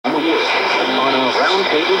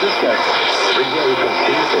Roundtable discussion every day from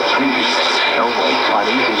 2 to 3 p.m. only on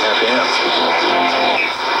Easy FM.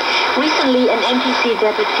 Recently, an NPC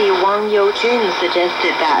deputy Wang Youjun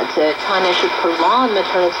suggested that China should prolong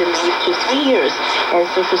maternity leave to 3 years, and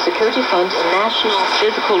Social Security Fund and National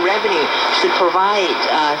Physical Revenue should provide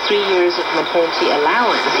 3 years of maternity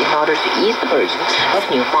allowance in order to ease the burden of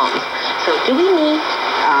new moms. So do we need,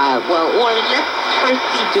 or let's first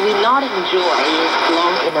see, do we not enjoy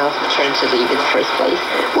long enough maternity leave in the first place?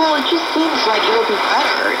 Well, it just seems like it would be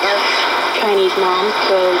better if Chinese moms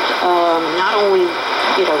could not only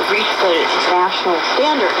reach the international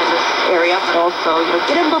standard in this area, but also,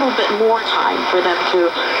 get a little bit more time for them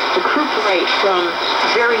to recuperate from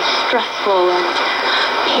very stressful and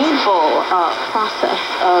painful process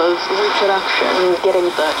of reproduction, getting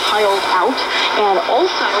the child out, and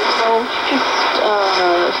also, just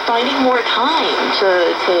finding more time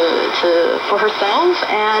for herself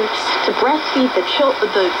and to breastfeed the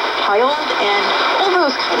child and all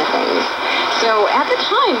those kind of things. So at the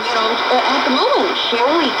time, at the moment, she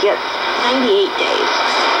only gets 98 days.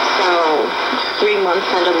 So 3 months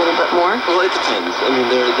and a little bit more. Well, it depends. I mean,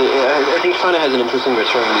 I think China has an interesting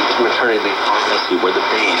maternity leave policy where the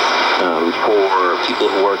base for people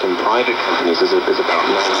who work in private companies is about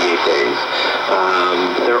 98 days.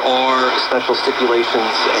 There are special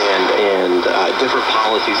stipulations and different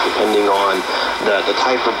policies depending on the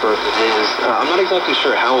type of birth it is. I'm not exactly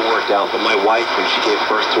sure how it worked out, but my wife, when she gave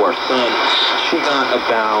birth to our son, she got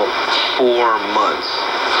about 4 months.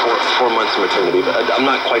 4 months of maternity, but I'm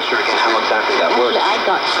not quite sure again how exactly that works. Actually, I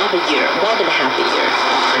got half a year, more than half a year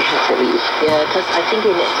maternity leave. Yeah, because I think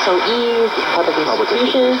in SOEs, in public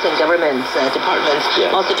institutions, and government departments,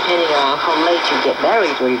 also depending on how late you get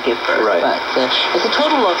married or you give birth. Right. But it's a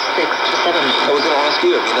total of 6 to 7 months. I was going to ask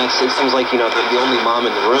you. I mean, it seems like the only mom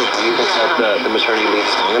in the room. Do you think that the maternity leave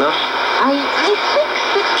is long enough? I think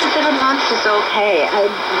 6 to 7 months is okay.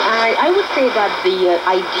 I would say that the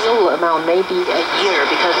ideal amount may be a year,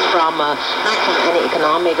 because from not from any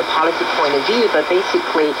economic policy point of view, but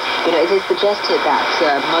basically, it is suggested that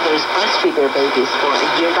mothers breastfeed their babies for a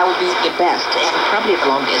year. That would be the best and probably the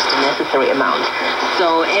longest necessary amount.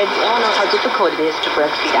 So, and we all know how difficult it is to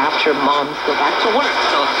breastfeed after moms go back to work.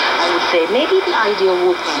 So I would say maybe the ideal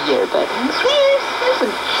would be a year, but 3 years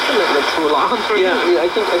isn't a little bit too long for me. I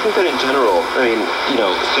think that in general,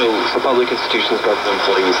 so public institutions, government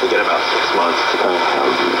employees, they get about 6 months.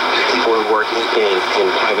 People who work in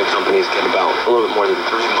private companies get about a little bit more than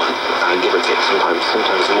 3 months, give or take,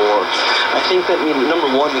 sometimes more. I think that, number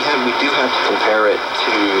one, we do have to compare it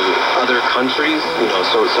to other countries.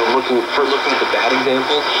 So looking at the bad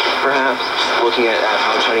examples, perhaps looking at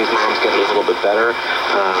how Chinese moms get it a little bit better.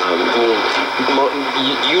 The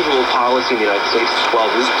usual policy in the United States is 12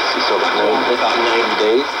 weeks, so about 90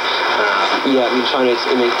 days. China,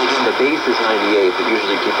 the base is 98, but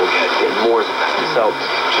usually people get more than that. So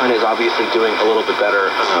China is obviously doing a little bit better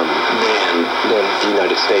than the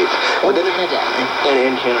United States. But then,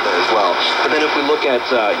 and Canada as well. But then if we look at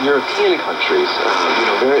European countries,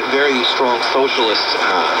 very, very strong socialist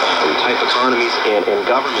type economies and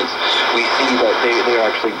governments, we see that they're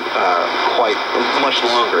actually quite much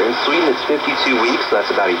longer. In Sweden, it's 52 weeks, so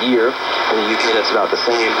that's about a year. In the UK, that's about the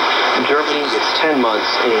same. In Germany, it's 10 months,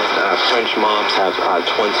 and French moms have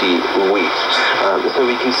 20 weeks. So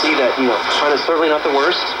we can see that, China's certainly not the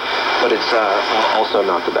worst, but it's also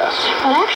not the best.